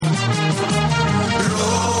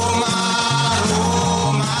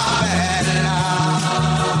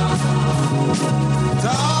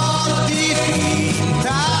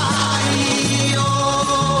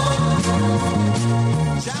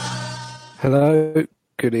Hello,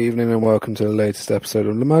 good evening and welcome to the latest episode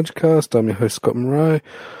of the Magicast. I'm your host Scott Monroe.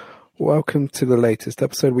 Welcome to the latest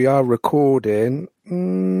episode. We are recording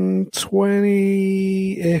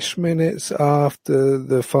 20-ish minutes after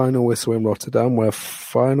the final whistle in Rotterdam, where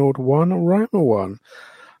Feyenoord won, Roma won.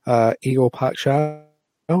 Igor Pakshaw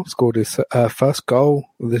scored his first goal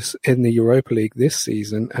in the Europa League this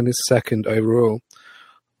season and his second overall.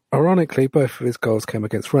 Ironically, both of his goals came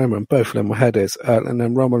against Roma, and both of them were headers. And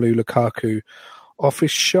then Romelu Lukaku, off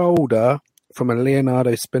his shoulder from a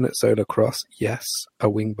Leonardo Spinazzola cross, yes, a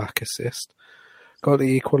wing-back assist, got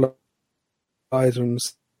the equaliser in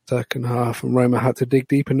the second half, and Roma had to dig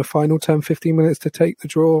deep in the final 10-15 minutes to take the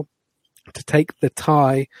draw, to take the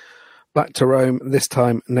tie back to Rome, this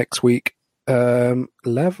time next week,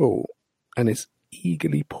 level. And it's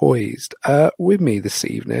eagerly poised. With me this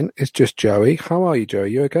evening is just Joey. How are you,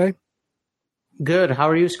 Joey? You okay? Good. How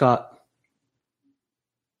are you, Scott?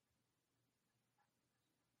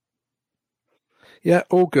 Yeah,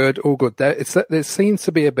 all good, all good. There seems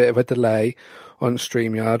to be a bit of a delay on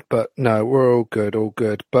StreamYard, but no, we're all good, all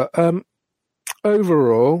good. But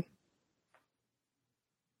overall,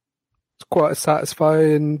 it's quite a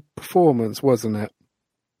satisfying performance, wasn't it?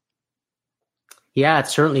 Yeah, it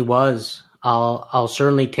certainly was. I'll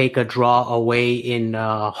certainly take a draw away in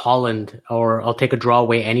Holland, or I'll take a draw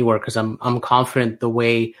away anywhere because I'm confident the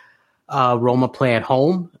way Roma play at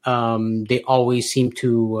home. They always seem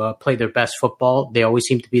to play their best football. They always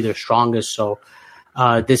seem to be their strongest. So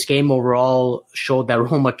this game overall showed that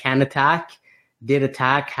Roma can attack, did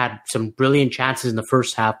attack, had some brilliant chances in the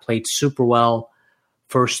first half, played super well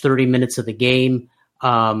first 30 minutes of the game.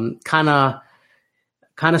 Kind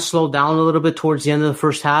of slowed down a little bit towards the end of the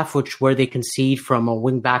first half, where they concede from a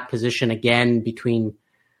wing-back position again between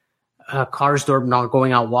Karsdorp not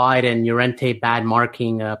going out wide and Llorente bad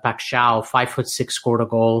marking. Pakshaw, 5'6", scored a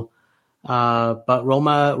goal. But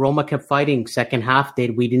Roma kept fighting second half.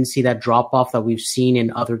 We didn't see that drop-off that we've seen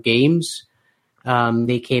in other games.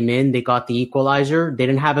 They came in, they got the equalizer. They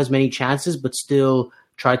didn't have as many chances, but still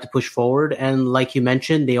tried to push forward. And like you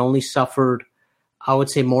mentioned, they only suffered, I would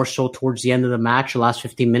say, more so towards the end of the match, the last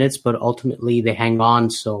 15 minutes, but ultimately they hang on.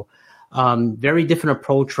 So very different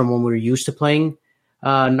approach from when we were used to playing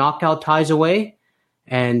knockout ties away.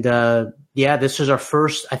 And this was our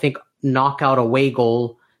first, I think, knockout away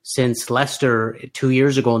goal since Leicester 2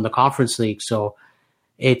 years ago in the Conference League. So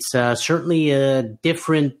it's certainly a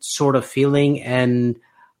different sort of feeling. And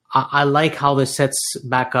I like how this sets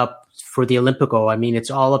back up for the Olympico. I mean,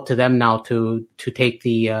 it's all up to them now to take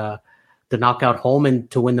the knockout home and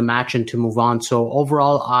to win the match and to move on. So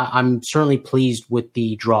overall, I'm certainly pleased with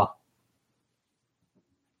the draw.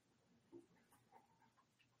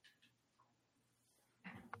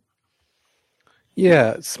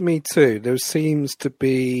 Yeah, it's me too. There was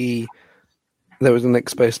an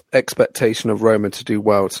expectation of Roma to do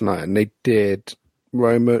well tonight, and they did.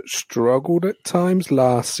 Roma struggled at times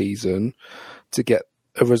last season to get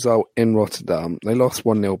a result in Rotterdam. They lost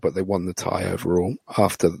 1-0, but they won the tie overall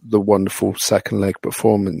after the wonderful second leg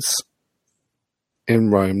performance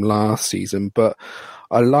in Rome last season. But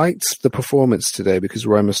I liked the performance today because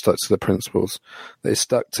Roma stuck to the principles. They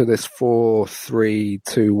stuck to this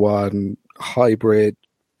 4-3-2-1 hybrid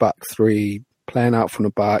back three, playing out from the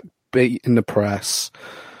back, beating the press.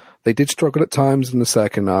 They did struggle at times in the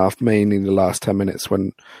second half, mainly in the last 10 minutes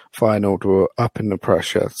when Feyenoord were up in the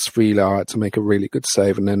pressure. Svila had to make a really good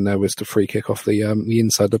save, and then there was the free kick off the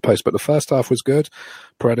inside of the post. But the first half was good.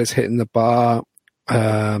 Paredes hitting the bar.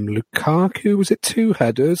 Lukaku, was it 2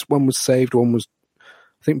 headers? One was saved, one was...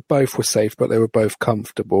 I think both were saved, but they were both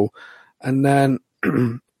comfortable. And then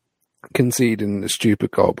conceding the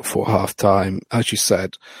stupid goal before half-time, as you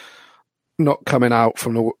said, not coming out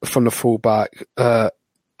from the full-back...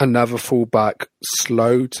 another fullback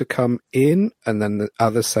slow to come in, and then the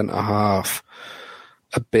other centre-half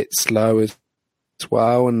a bit slow as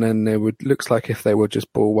well. And then looks like if they were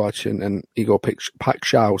just ball watching, and Igor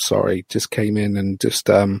Pakshaw, just came in and just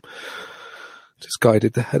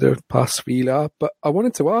guided the header past Svila. But I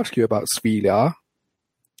wanted to ask you about Svila.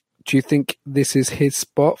 Do you think this is his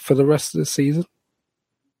spot for the rest of the season?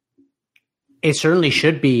 It certainly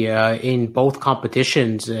should be in both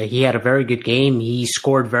competitions. He had a very good game. He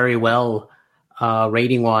scored very well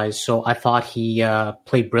rating-wise, so I thought he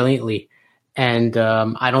played brilliantly. And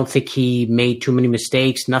I don't think he made too many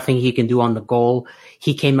mistakes. Nothing he can do on the goal.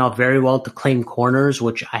 He came out very well to claim corners,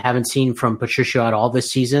 which I haven't seen from Patricio at all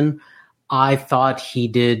this season. I thought he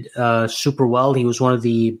did super well. He was one of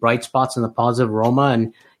the bright spots in the positive aroma.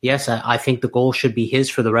 And yes, I think the goal should be his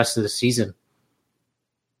for the rest of the season.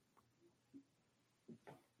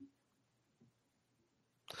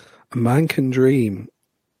 A man can dream.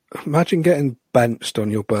 Imagine getting benched on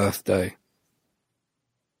your birthday.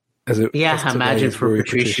 Imagine for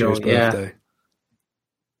Patricio's birthday.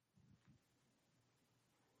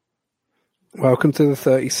 Welcome to the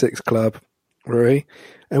 36 Club, Rui.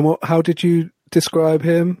 And how did you describe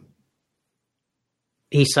him?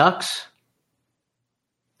 He sucks.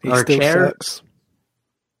 He still sucks.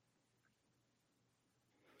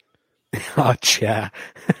 Our chair.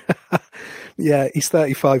 Yeah, he's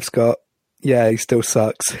 35, Scott. Yeah, he still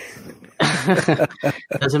sucks.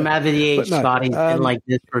 Doesn't matter the age, no, Scott. He's been like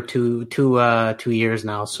this for two years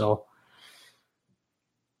now. So,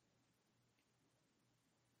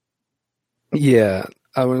 yeah,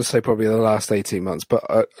 I want to say probably the last 18 months. But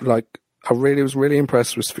I was really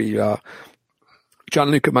impressed with Sevilla.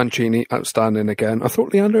 Gianluca Mancini, outstanding again. I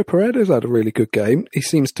thought Leandro Paredes had a really good game. He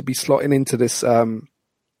seems to be slotting into this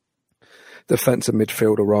defensive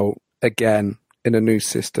midfielder role again in a new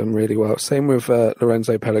system really well. Same with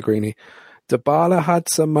Lorenzo Pellegrini. Dybala had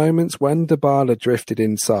some moments when Dybala drifted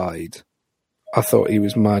inside. I thought he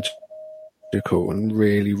was magical and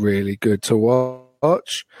really, really good to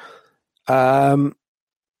watch.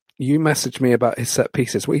 You messaged me about his set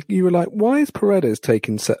pieces. You were like, why is Paredes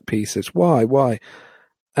taking set pieces? Why?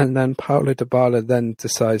 And then Paulo Dybala then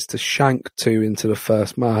decides to shank two into the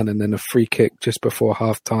first man and then a free kick just before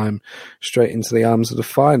half-time straight into the arms of the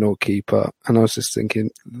final keeper. And I was just thinking,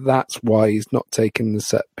 that's why he's not taking the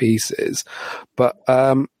set pieces. But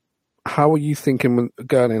how are you thinking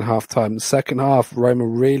going in half-time? The second half, Roma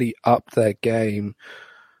really upped their game,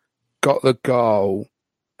 got the goal,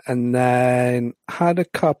 and then had a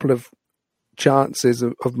couple of chances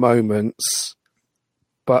of moments,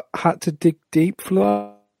 but had to dig deep for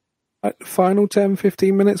the final 10,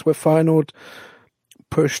 15 minutes where Feyenoord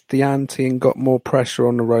pushed the ante and got more pressure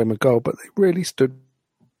on the Roma goal, but they really stood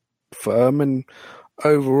firm, and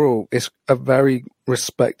overall it's a very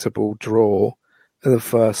respectable draw in the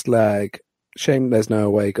first leg. Shame there's no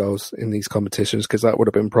away goals in these competitions because that would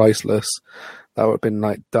have been priceless. That would have been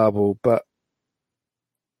like double, but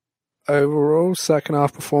overall second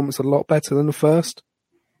half performance a lot better than the first.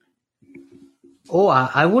 Oh,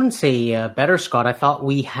 I wouldn't say better, Scott. I thought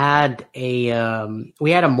we had a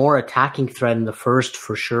more attacking threat in the first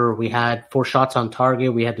for sure. We had 4 shots on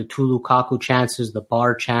target. We had the 2 Lukaku chances, the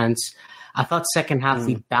bar chance. I thought second half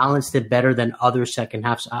we balanced it better than other second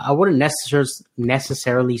halves. I wouldn't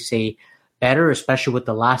necessarily say better, especially with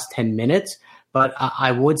the last 10 minutes. But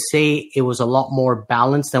I would say it was a lot more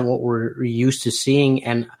balanced than what we're used to seeing.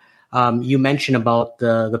 And you mentioned about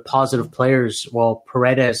the positive players. Well,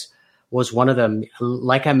 Paredes was one of them.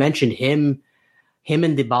 Like I mentioned, him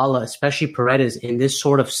and Dybala, especially Paredes, in this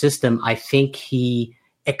sort of system, I think he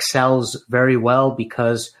excels very well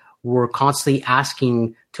because we're constantly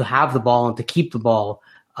asking to have the ball and to keep the ball.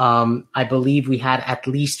 I believe we had at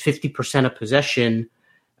least 50% of possession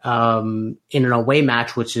in an away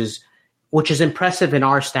match, which is impressive in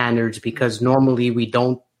our standards because normally we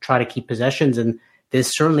don't try to keep possessions, and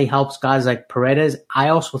this certainly helps guys like Paredes. I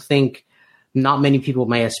also think not many people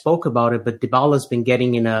may have spoke about it, but Dybala's been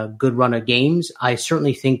getting in a good run of games. I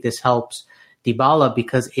certainly think this helps Dybala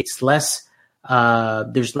because it's less,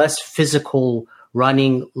 there's less physical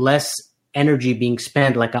running, less energy being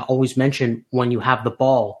spent, like I always mention, when you have the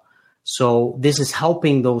ball. So this is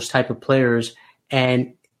helping those type of players,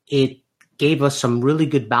 and it gave us some really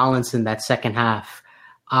good balance in that second half.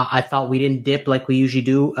 I thought we didn't dip like we usually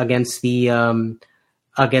do against the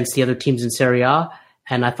other teams in Serie A.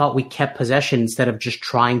 And I thought we kept possession instead of just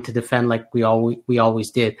trying to defend like we always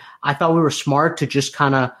did. I thought we were smart to just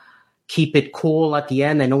kind of keep it cool at the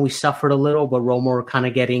end. I know we suffered a little, but Roma were kind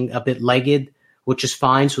of getting a bit legged, which is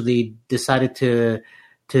fine. So they decided to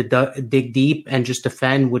dig deep and just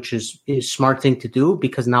defend, which is a smart thing to do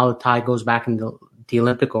because now the tie goes back into the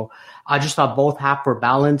Olympico. I just thought both half were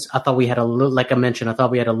balanced. I thought we had like I mentioned, I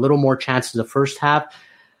thought we had a little more chances the first half.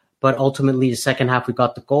 But ultimately, the second half, we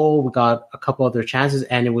got the goal, we got a couple other chances,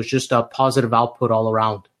 and it was just a positive output all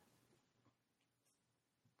around.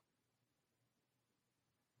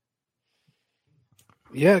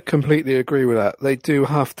 Yeah, completely agree with that. They do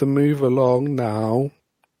have to move along now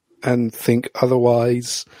and think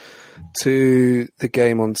otherwise to the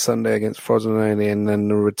game on Sunday against Frosinone and then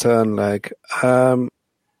the return leg.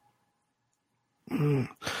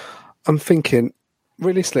 I'm thinking,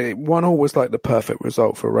 realistically, 1-1 was like the perfect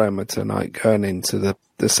result for Roma tonight, going into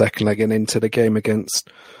the second leg and into the game against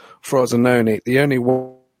Frosinone. The only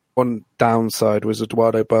one downside was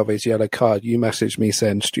Eduardo Bove's yellow card. You messaged me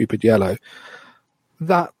saying stupid yellow.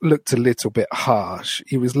 That looked a little bit harsh.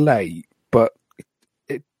 He was late, but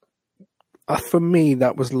for me,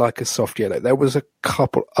 that was like a soft yellow. There was a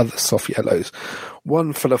couple other soft yellows.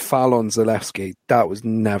 One for the foul on Zalewski. That was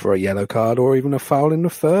never a yellow card or even a foul in the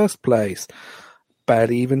first place.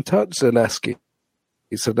 Barely even touched Zalewski.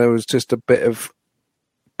 So there was just a bit of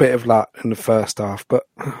that in the first half. But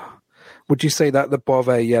would you say that the Bove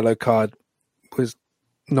yellow card was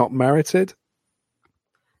not merited?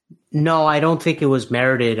 No, I don't think it was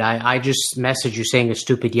merited. I just messaged you saying a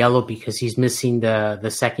stupid yellow because he's missing the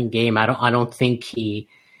second game. I don't think he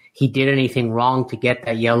did anything wrong to get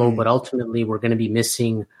that yellow, but ultimately we're going to be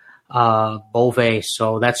missing Bove.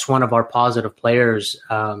 So that's one of our positive players.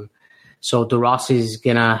 So De Rossi's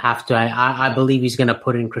going to have to, I believe he's going to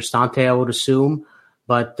put in Cristante, I would assume.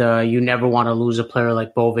 But you never want to lose a player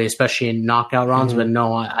like Bove, especially in knockout rounds. But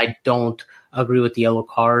no, I don't agree with the yellow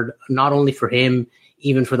card, not only for him,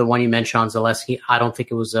 even for the one you mentioned on Zalewski. I don't think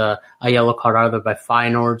it was a yellow card either by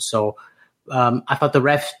Feyenoord. So I thought the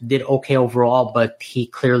ref did okay overall, but he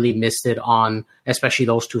clearly missed it on especially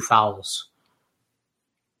those two fouls.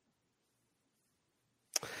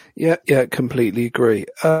 Yeah, completely agree.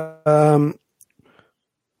 How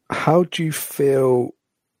do you feel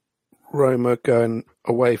Roma going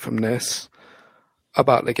away from this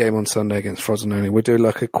about the game on Sunday against Frosinone? We'll do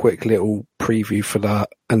like a quick little preview for that,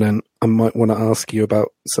 and then I might want to ask you about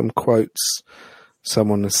some quotes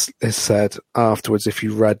someone has said afterwards if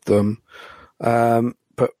you read them.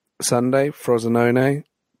 But Sunday, Frosinone,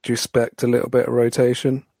 do you expect a little bit of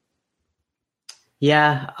rotation?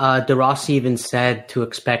 Yeah, De Rossi even said to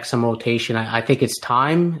expect some rotation. I think it's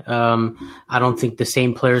time. I don't think the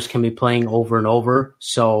same players can be playing over and over.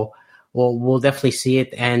 So we'll definitely see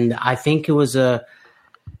it. And I think it was a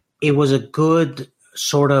good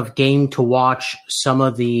sort of game to watch some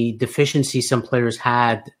of the deficiencies some players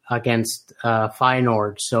had against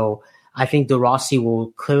Feyenoord. So I think De Rossi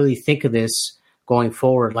will clearly think of this going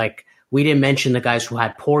forward. Like, we didn't mention the guys who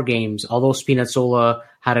had poor games. Although Spinazzola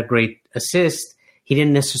had a great assist, he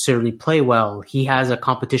didn't necessarily play well. He has a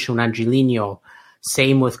competition with Angelino.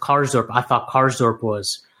 Same with Karsdorp. I thought Karsdorp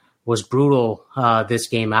was brutal this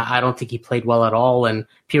game. I don't think he played well at all. And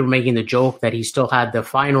people were making the joke that he still had the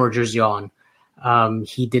Feyenoord jersey on.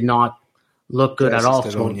 He did not look good at all.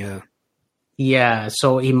 So, yeah,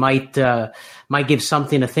 so he might give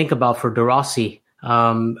something to think about for De Rossi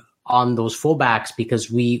on those fullbacks, because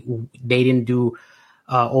they didn't do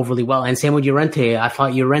overly well. And same with Llorente. I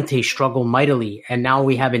thought Llorente struggled mightily. And now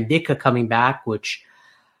we have Indica coming back, which,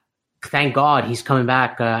 thank God he's coming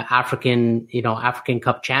back, African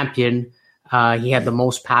Cup champion. He had the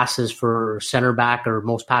most passes for center back, or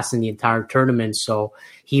most passes in the entire tournament. So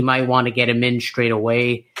he might want to get him in straight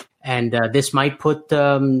away. And this might put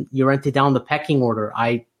Llorente down the pecking order.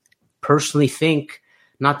 I personally think,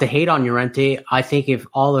 not to hate on Llorente, I think if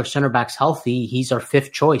all our center backs healthy, he's our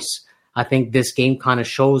fifth choice. I think this game kind of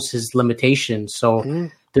shows his limitations. So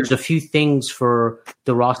there's a few things for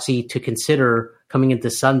De Rossi to consider coming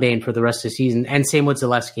into Sunday and for the rest of the season. And same with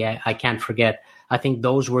Zalewski, I can't forget. I think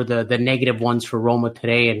those were the negative ones for Roma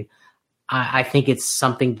today. And I think it's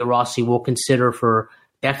something De Rossi will consider for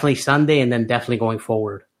definitely Sunday and then definitely going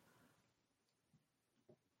forward.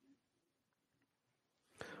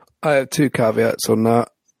 I have two caveats on that.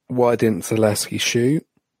 Why didn't Zalewski shoot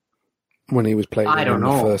when he was playing in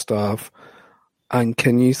the first half? And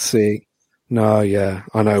can you see... No, yeah,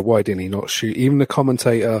 I know. Why didn't he not shoot? Even the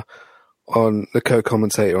co-commentator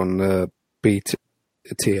on the BT,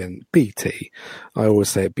 I always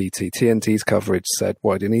say it BT, TNT's coverage said,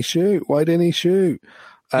 why didn't he shoot? Why didn't he shoot?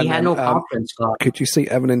 And he had no confidence. Could you see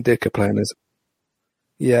Evan Ndicka playing as...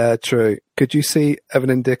 Yeah, true. Could you see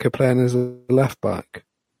Evan Ndicka playing as a left back?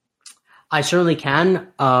 I certainly can.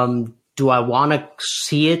 Do I want to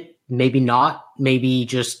see it? Maybe not. Maybe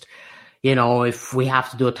just, if we have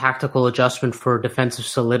to do a tactical adjustment for defensive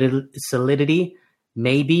solidity,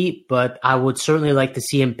 maybe. But I would certainly like to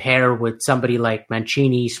see him pair with somebody like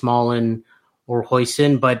Mancini, Smallin, or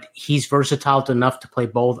Huijsen. But he's versatile enough to play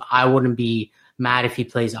both. I wouldn't be mad if he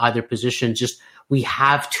plays either position. Just, we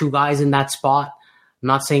have two guys in that spot. I'm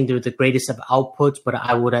not saying they're the greatest of outputs, but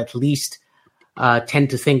I would at least tend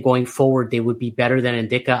to think going forward they would be better than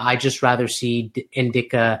Ndicka. I just rather see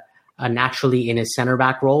Ndicka naturally in his center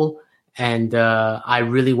back role, and I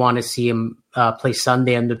really want to see him play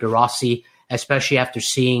Sunday under De Rossi, especially after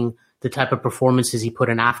seeing the type of performances he put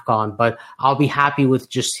in AFCON. But I'll be happy with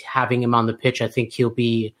just having him on the pitch. I think he'll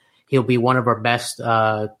be one of our best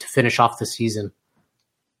to finish off the season.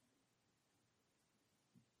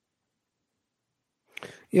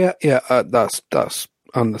 Yeah, that's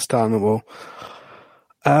understandable.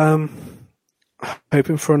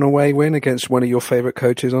 Hoping for an away win against one of your favourite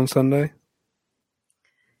coaches on Sunday?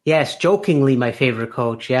 Yes, jokingly, my favorite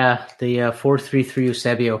coach. Yeah, the 4-3-3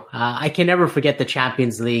 Eusebio. I can never forget the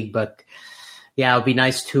Champions League, but yeah, it'd be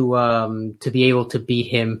nice to be able to beat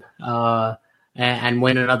him and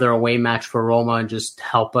win another away match for Roma and just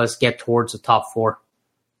help us get towards the top four.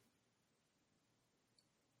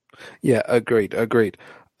 Yeah, agreed.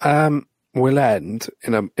 We'll end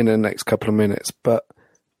in the next couple of minutes, but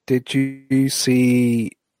did you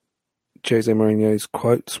see Jose Mourinho's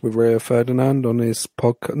quotes with Rio Ferdinand on his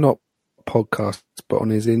not podcast, but on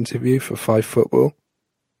his interview for 5 Football?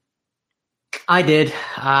 I did.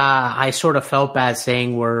 I sort of felt bad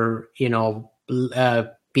saying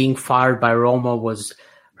being fired by Roma was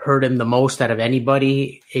hurt him the most out of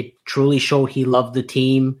anybody. It truly showed he loved the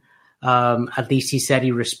team. At least he said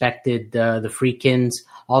he respected the Freakins.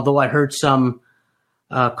 Although I heard some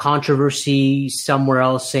controversy somewhere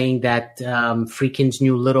else saying that Freakins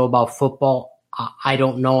knew little about football. I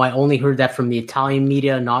don't know. I only heard that from the Italian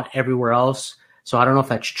media, not everywhere else. So I don't know if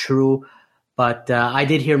that's true. But I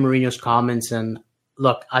did hear Mourinho's comments. And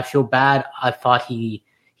look, I feel bad. I thought he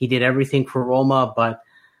did everything for Roma, but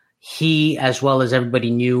he, as well as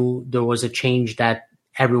everybody, knew there was a change that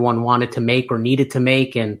everyone wanted to make or needed to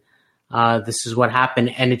make. And this is what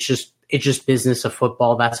happened. And it's just business of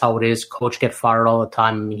football. That's how it is. Coach get fired all the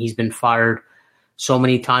time. I mean, he's been fired so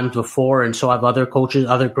many times before, and so have other coaches,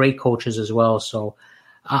 other great coaches as well. So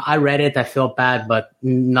I read it. I felt bad, but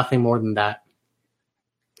nothing more than that.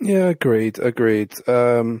 Yeah, agreed. I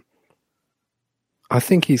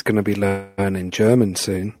think he's going to be learning German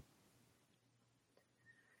soon.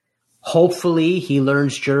 Hopefully he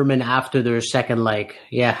learns German after their second leg.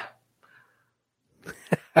 Yeah.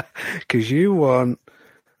 Because you want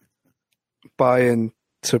Bayern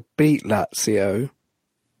to beat Lazio,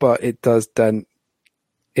 but it does dent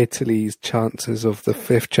Italy's chances of the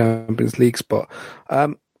 5th Champions League spot.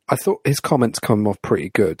 I thought his comments come off pretty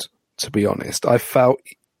good, to be honest. I felt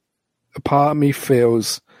a part of me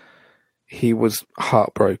feels he was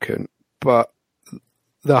heartbroken, but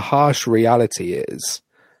the harsh reality is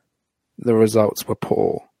the results were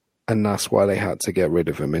poor, and that's why they had to get rid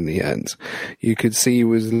of him in the end. You could see he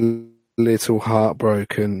was a little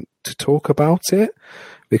heartbroken to talk about it,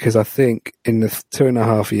 because I think in the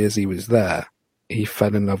 2.5 years he was there, he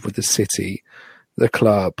fell in love with the city, the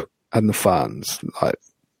club, and the fans. Like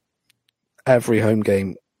every home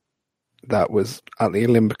game that was at the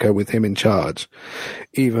Olimpico with him in charge,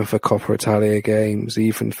 even for Coppa Italia games,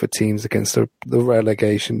 even for teams against the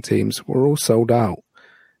relegation teams, were all sold out.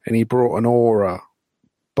 And he brought an aura,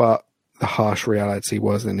 but the harsh reality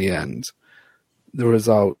was, in the end, the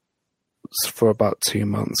results for about 2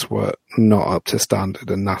 months were not up to standard,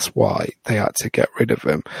 and that's why they had to get rid of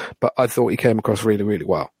him. But I thought he came across really, really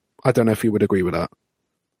well. I don't know if you would agree with that.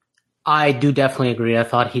 I do definitely agree. I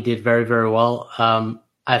thought he did very, very well.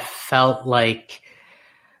 I felt like,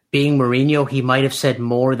 being Mourinho, he might have said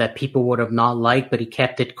more that people would have not liked, but he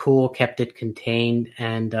kept it cool, kept it contained.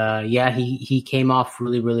 And he came off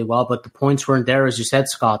really, really well. But the points weren't there, as you said,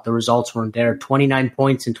 Scott. The results weren't there. 29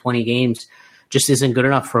 points in 20 games just isn't good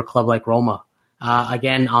enough for a club like Roma.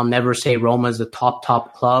 Again, I'll never say Roma is the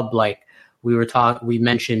top club. Like we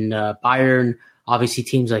mentioned Bayern, obviously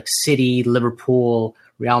teams like City, Liverpool,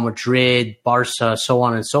 Real Madrid, Barca, so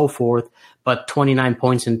on and so forth. But 29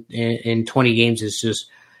 points in 20 games is just,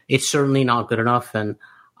 it's certainly not good enough. And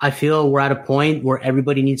I feel we're at a point where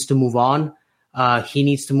everybody needs to move on. He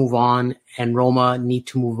needs to move on, and Roma need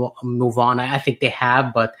to move on. I think they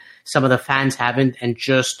have, but some of the fans haven't, and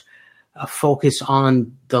just focus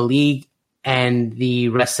on the league and the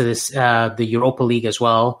rest of this, the Europa League as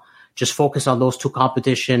well. Just focus on those two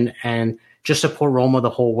competition and just support Roma the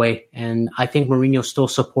whole way. And I think Mourinho still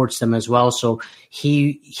supports them as well. So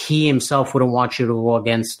he himself wouldn't want you to go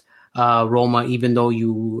against Roma, even though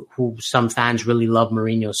some fans really love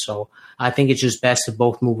Mourinho. So I think it's just best to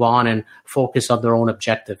both move on and focus on their own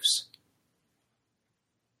objectives.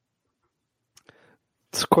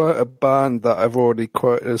 To quote a band that I've already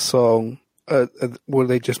quoted a song, will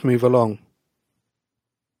they just move along?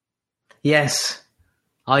 Yes.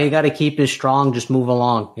 All you got to keep is strong. Just move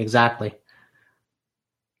along. Exactly.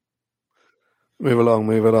 Move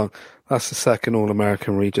along. That's the second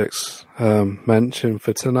All-American Rejects mention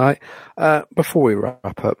for tonight. Before we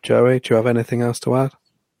wrap up, Joey, do you have anything else to add?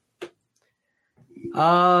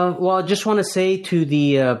 Well, I just want to say to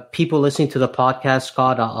the people listening to the podcast,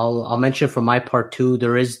 Scott, I'll mention for my part too,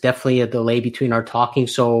 there is definitely a delay between our talking.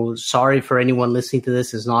 So sorry for anyone listening to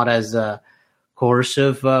this. It's not as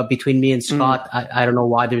coercive between me and Scott. I don't know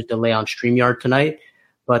why there's delay on StreamYard tonight,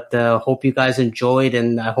 but hope you guys enjoyed,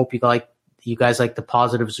 and I hope you guys like the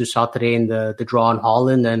positives we saw today in the draw in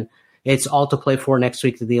Holland, and it's all to play for next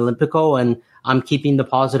week to the Olympico. And I'm keeping the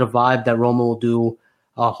positive vibe that Roma will do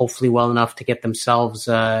hopefully well enough to get themselves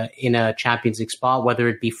in a Champions League spot, whether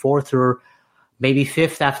it be fourth or maybe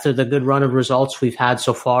fifth after the good run of results we've had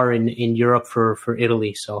so far in Europe for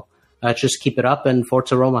Italy. So just keep it up, and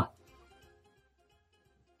Forza Roma.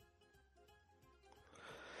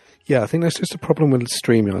 Yeah, I think that's just a problem with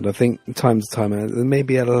StreamYard. I think time to time there may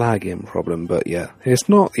be a lagging problem, but yeah, it's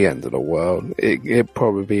not the end of the world. It'll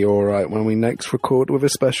probably be all right when we next record with a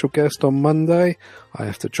special guest on Monday. I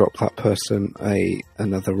have to drop that person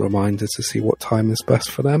another reminder to see what time is best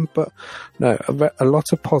for them. But no, a lot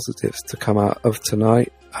of positives to come out of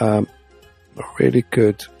tonight. A really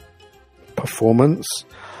good performance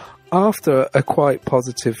after a quite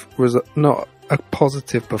positive result, not a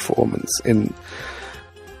positive performance in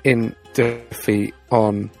defeat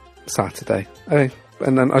on Saturday. And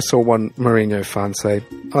then I saw one Mourinho fan say,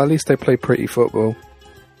 at least they play pretty football.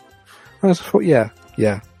 And I just thought, yeah.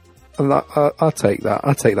 And I'll take that.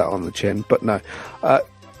 I'll take that on the chin. But no.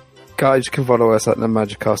 Guys, you can follow us at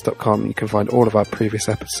themagicast.com. You can find all of our previous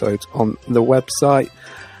episodes on the website.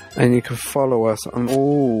 And you can follow us on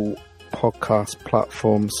all podcast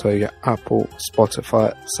platforms, so your Apple,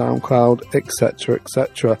 Spotify, SoundCloud,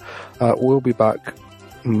 etc. We'll be back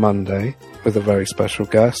Monday with a very special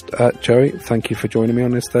guest. Joey, thank you for joining me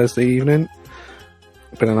on this Thursday evening.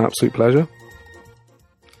 It's been an absolute pleasure.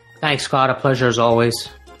 Thanks, Scott. A pleasure as always.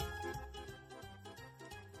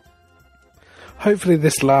 Hopefully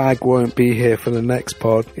this lag won't be here for the next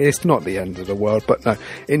pod. It's not the end of the world, but no.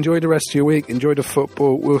 Enjoy the rest of your week. Enjoy the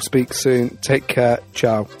football. We'll speak soon. Take care.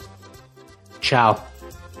 Ciao. Ciao.